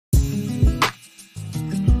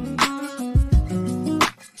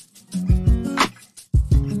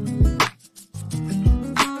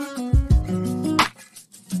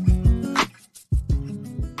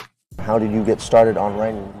how did you get started on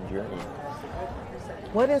writing journey?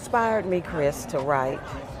 What inspired me, Chris, to write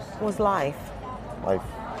was life. Life.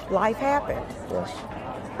 Life happened. Yes.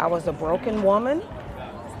 I was a broken woman,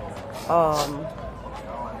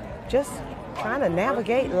 just trying to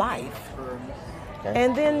navigate life. Okay.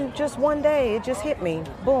 And then just one day, it just hit me,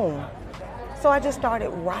 boom. So I just started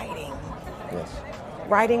writing. Yes.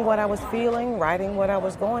 Writing what I was feeling, writing what I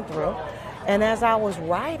was going through. And as I was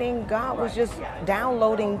writing, God was just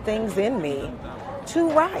downloading things in me to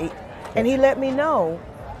write. And He let me know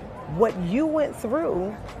what you went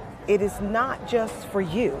through, it is not just for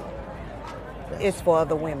you, it's for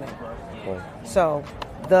other women. Okay. So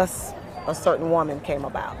thus a certain woman came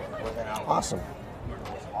about. Awesome.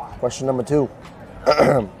 Question number 2.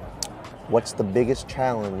 What's the biggest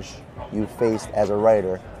challenge you faced as a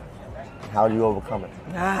writer? How do you overcome it?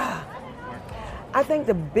 I think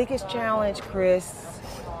the biggest challenge, Chris,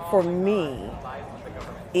 for me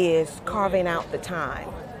is carving out the time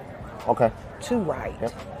Okay. to write.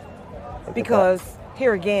 Yep. Because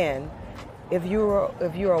here again, if you're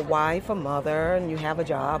a wife, a mother, and you have a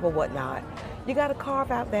job or whatnot, you got to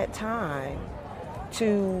carve out that time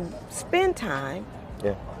to spend time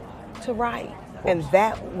Yeah. to write. And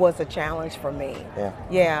that was a challenge for me. Yeah.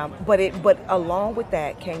 Yeah, but along with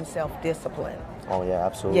that came self-discipline. Oh yeah,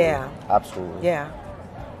 absolutely. Yeah. Absolutely. Yeah.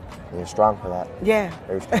 You're strong for that. Yeah.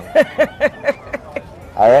 Very strong.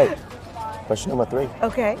 All right. Question number 3.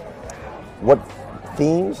 Okay. What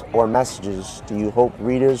themes or messages do you hope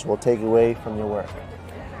readers will take away from your work?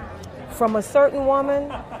 From a certain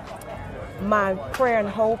woman, my prayer and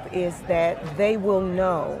hope is that they will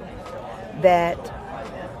know that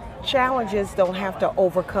challenges don't have to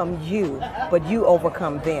overcome you, but you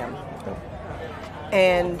overcome them.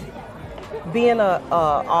 And being an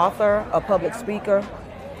author, a public speaker,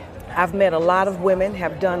 I've met a lot of women,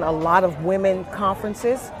 have done a lot of women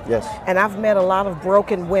conferences. Yes. And I've met a lot of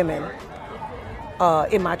broken women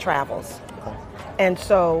in my travels. Okay. And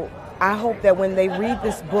so I hope that when they read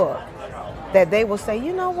this book, that they will say,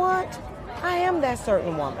 you know what? I am that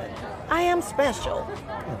certain woman. I am special.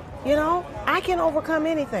 You know, I can overcome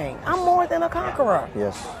anything. I'm more than a conqueror.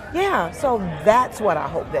 Yes. Yeah, so that's what I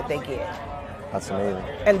hope that they get. That's amazing.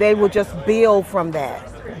 And they will just build from that.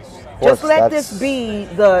 Of Just course, let that's- this be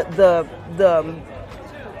the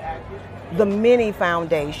mini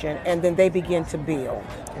foundation, and then they begin to build.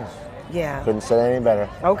 Yes. Yeah. Couldn't say it any better.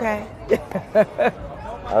 Okay.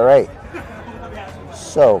 All right.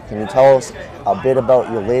 So, can you tell us a bit about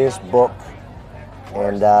your latest book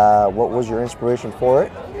and what was your inspiration for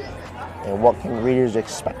it? And what can readers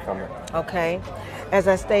expect from it? Okay. As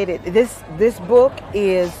I stated, this book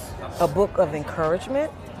is a book of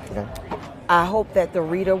encouragement. Okay. I hope that the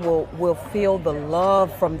reader will feel the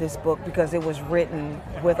love from this book because it was written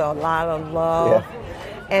with a lot of love.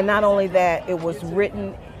 Yeah. And not only that, it was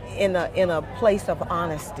written in a place of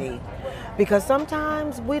honesty. Because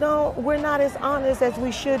sometimes we're not as honest as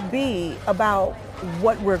we should be about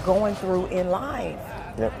what we're going through in life.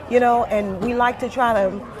 Yep. You know, and we like to try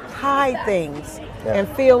to hide things Yeah. and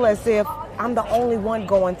feel as if I'm the only one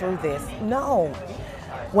going through this. No.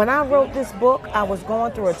 When I wrote this book, I was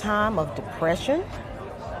going through a time of depression.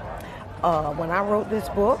 When I wrote this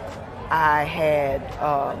book, I had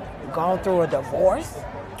gone through a divorce.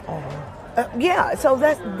 Yeah, so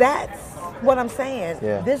that's what I'm saying.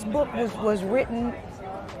 Yeah. This book was written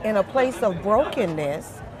in a place of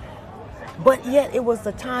brokenness, but yet it was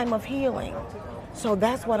a time of healing. So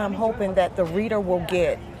that's what I'm hoping that the reader will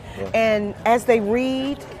get. Yeah. And as they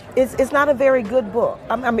read, it's not a very good book.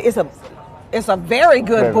 I mean, it's a very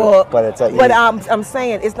good book, but I'm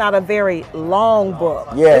saying it's not a very long book.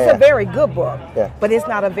 Yeah, It's yeah. a very good book, Yeah. but it's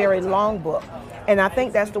not a very long book. And I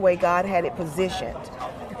think that's the way God had it positioned.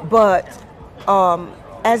 But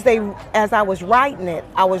as I was writing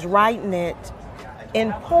it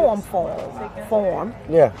in poem form.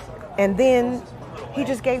 Yeah. And then He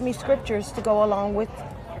just gave me scriptures to go along with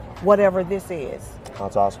whatever this is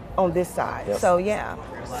That's awesome. on this side. Yes. So yeah.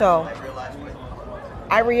 So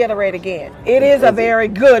I reiterate again, it is a very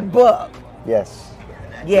good book. Yes.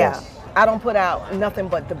 Yeah. Yes. I don't put out nothing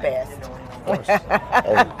but the best. Of course. Hey,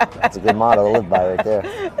 that's a good motto to live by right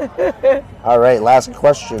there. All right, last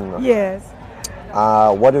question. Yes.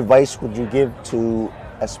 What advice would you give to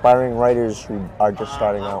aspiring writers who are just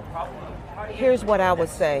starting out? Here's what I would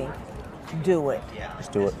say. Do it.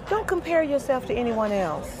 Just do it. Don't compare yourself to anyone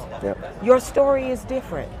else. Yep. Your story is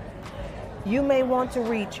different. You may want to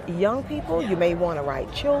reach young people. You may want to write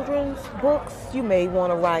children's books. You may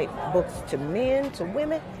want to write books to men, to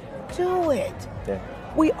women. Do it. Yeah.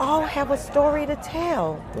 We all have a story to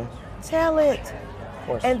tell. Yes. Tell it.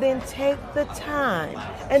 course. And then take the time.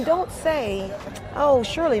 And don't say, oh,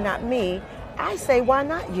 surely not me. I say, why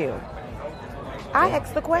not you? I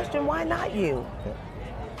ask the question, why not you?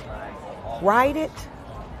 Write it,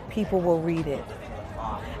 people will read it.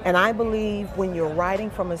 And I believe when you're writing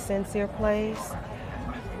from a sincere place,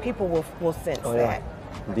 people will sense that.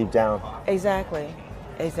 Deep down. Exactly.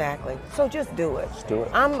 Exactly. So just do it. Just do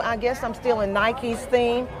it. I guess I'm still in Nike's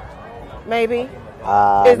theme, maybe. Is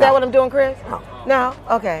No. that what I'm doing, Chris? No?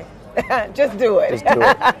 Okay. Just do it. Just do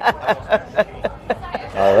it.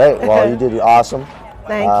 All right. Well, you did awesome.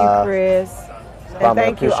 Thank you, Chris. And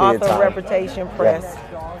thank you, appreciate your Author time. Reputation Press,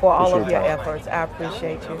 for all of Appreciate your your time. efforts. I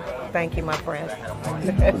appreciate you. Thank you, my friend.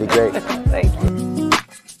 You did great. Thank you.